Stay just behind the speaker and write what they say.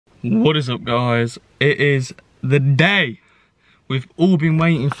What is up, guys? It is the day we've all been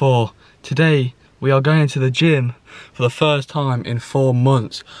waiting for. Today we are going to the gym for the first time in 4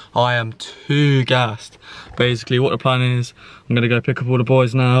 months. I am too gassed. Basically what the plan is, I'm gonna go pick up all the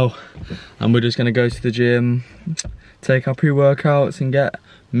boys now and we're just gonna go to the gym, take our pre-workouts and get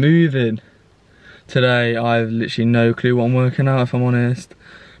moving. Today I have literally no clue what I'm working out, if I'm honest,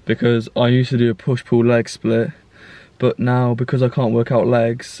 because I used to do a push-pull leg split, but now because I can't work out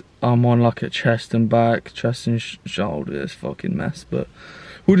legs, I'm on like a chest and back, chest and shoulder. It's fucking mess, but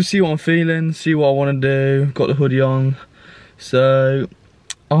we'll just see what I'm feeling, see what I want to do. Got the hoodie on, so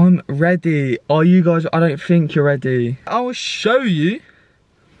I'm ready. Are you guys? I don't think you're ready. I will show you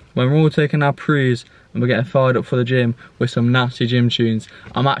when we're all taking our pre's and we're getting fired up for the gym with some nasty gym tunes.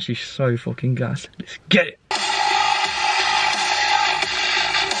 I'm actually so fucking gassed. Let's get it.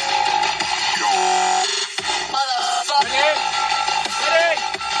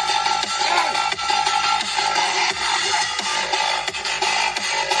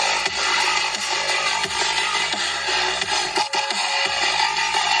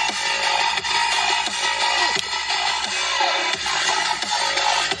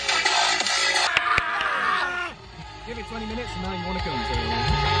 Give it 20 minutes and now you want to go.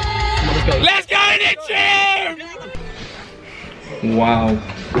 Let's go in the gym! Wow.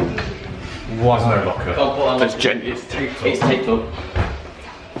 Wow. There's no locker. It's taped up.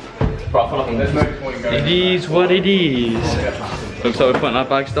 It is what it is. Looks like we're putting our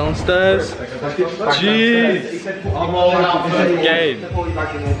bags downstairs. Jeez. Game.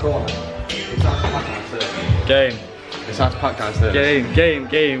 Game. It sounds packed downstairs. Game.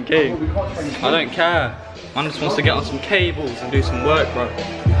 I don't care. Man just wants to get on some cables and do some work, bro.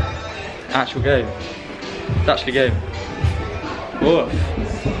 Actual game. It's actually game. Woof.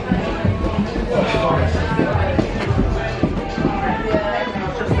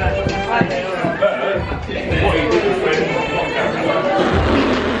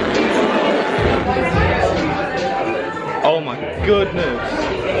 Oh my goodness.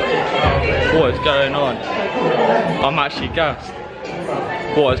 What is going on? I'm actually gassed.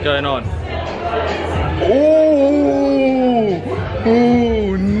 What is going on?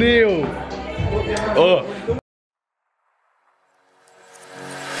 Ooh, Neil. Oh.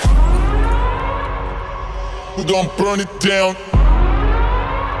 We're gonna burn it down.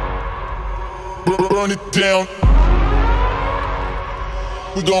 Burn it down.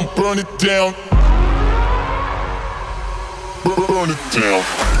 We're gonna burn it down. Burn it down.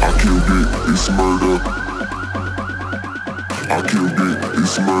 I killed it, it's murder. I killed it,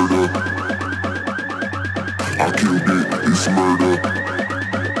 it's murder. I killed it, it's murder.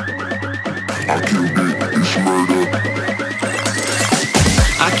 I killed it, it's murder.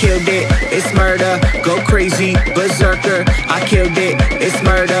 I killed it, it's murder, go crazy, berserker. I killed it, it's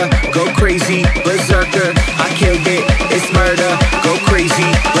murder, go crazy, berserker. I killed it, it's murder, go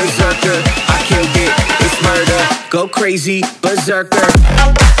crazy, berserker. I killed it, it's murder, go crazy, berserker.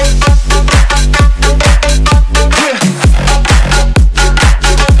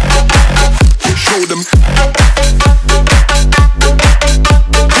 Show them.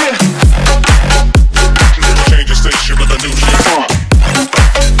 Change the station with a new shit.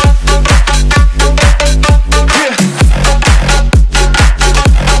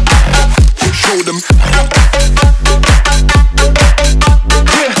 Show them.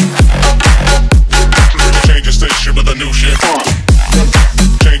 Change the station with a new shit.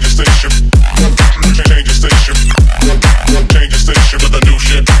 Change the station. Change the station. Change the station with a new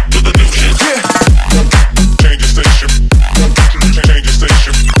shit. With a new shit. Change the station. Change the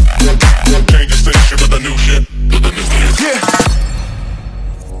station. Change the station with a new shit. With a new shit.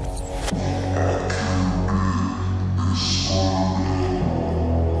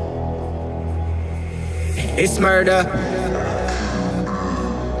 It's murder.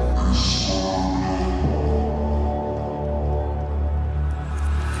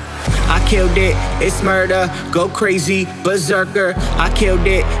 I killed it, it's murder, go crazy, berserker. I killed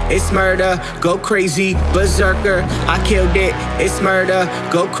it, it's murder, go crazy, berserker. I killed it, it's murder,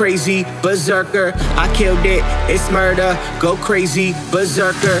 go crazy, berserker. I killed it, it's murder, go crazy,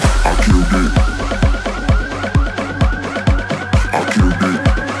 berserker. I killed it. I killed it.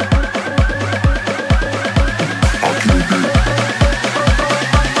 I killed it.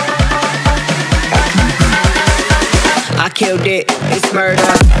 I killed it, it's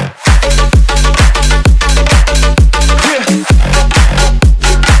murder.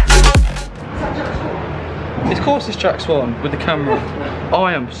 Of course it's Jack Swan with the camera.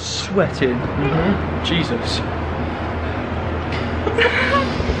 I am sweating. Jesus.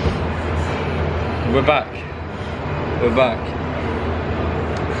 We're back.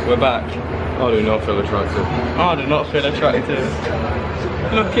 We're back. I do not feel attractive. I do not feel attractive.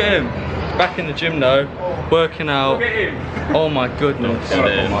 Look at him. Back in the gym though, working out. Look at him. Oh my goodness.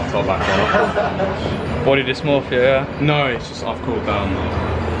 Put my top back on. Body dysmorphia, yeah? No, it's just I've cooled down now.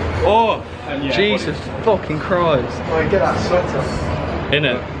 Oh, yeah, Jesus fucking Christ. Get that sweater. In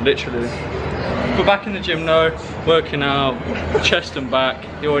it, literally. But back in the gym though, working out, chest and back.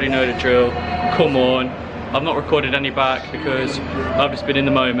 You already know the drill. Come on. I've not recorded any back because I've just been in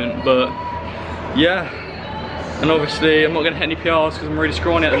the moment, but yeah. And obviously I'm not going to hit any PRs because I'm really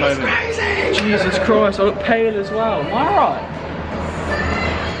scrawny at the moment. Jesus Christ, I look pale as well. Am I right?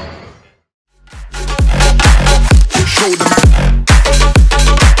 Show them.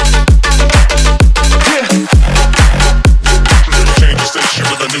 Change the station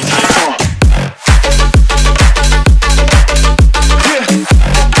with a new shit.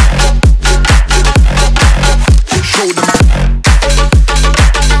 Show them.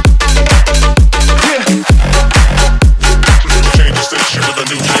 Change the station with a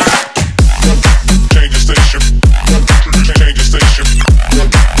new shit. Change the station. Change the station.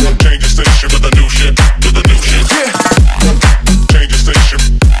 Change the station with a new shit. With a new shit. Change the station.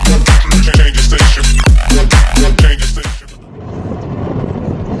 Change the station. Change the station.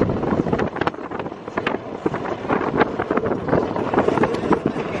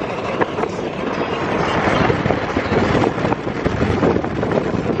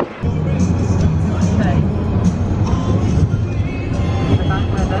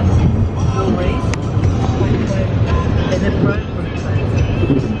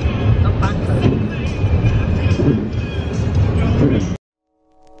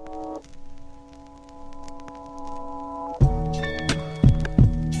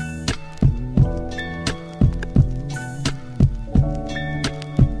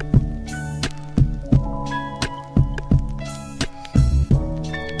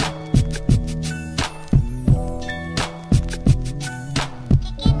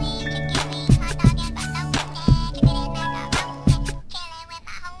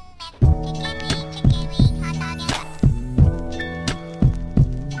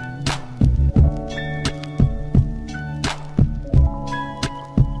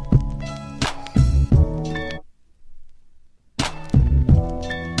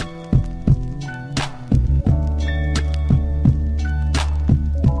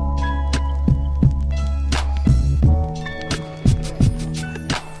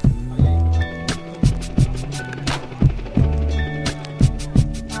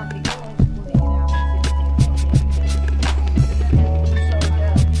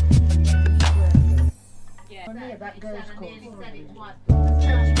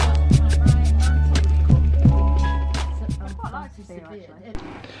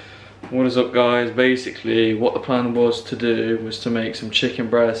 What is up guys? Basically what the plan was to do was to make some chicken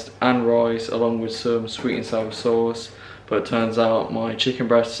breast and rice along with some sweet and sour sauce, but it turns out my chicken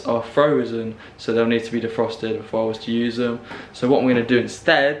breasts are frozen, so they'll need to be defrosted before I was to use them. So what I'm going to do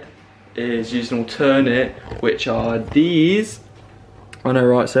instead is use an alternate, which are these. I know,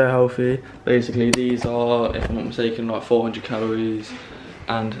 right, so healthy. Basically these are, if I'm not mistaken, like 400 calories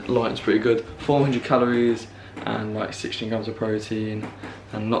and light's pretty good. 400 calories and like 16 grams of protein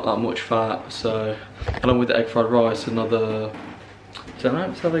and not that much fat. So along with the egg fried rice, another,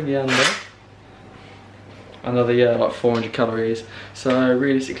 yeah, like 400 calories. So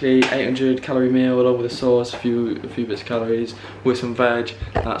realistically 800 calorie meal along with the sauce, a few bits of calories with some veg.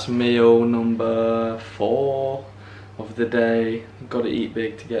 That's meal number 4 of the day. Got to eat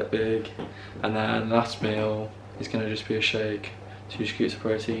big to get big. And then last meal is going to just be a shake, 2 scoops of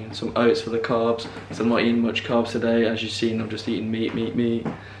protein, some oats for the carbs, so I'm not eating much carbs today. As you've seen, I'm just eating meat.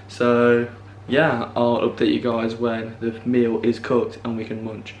 So yeah, I'll update you guys when the meal is cooked and we can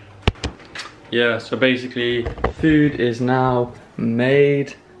munch. Yeah, so basically food is now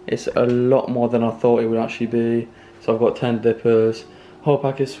made. It's a lot more than I thought it would actually be. So I've got 10 dippers, whole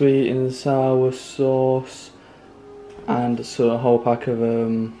pack of sweet and sour sauce, and so a whole pack of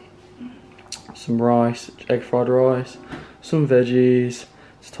some rice, egg fried rice, some veggies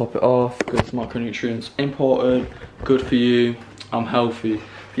to top it off. Good micronutrients, important, good for you. I'm healthy.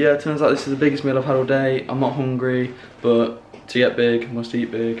 But yeah, it turns out this is the biggest meal I've had all day. I'm not hungry, but to get big, must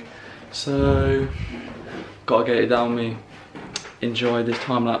eat big. So, gotta get it down me. Enjoy this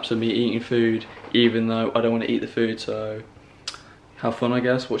time lapse of me eating food, even though I don't want to eat the food. So, have fun, I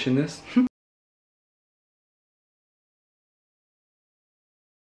guess, watching this.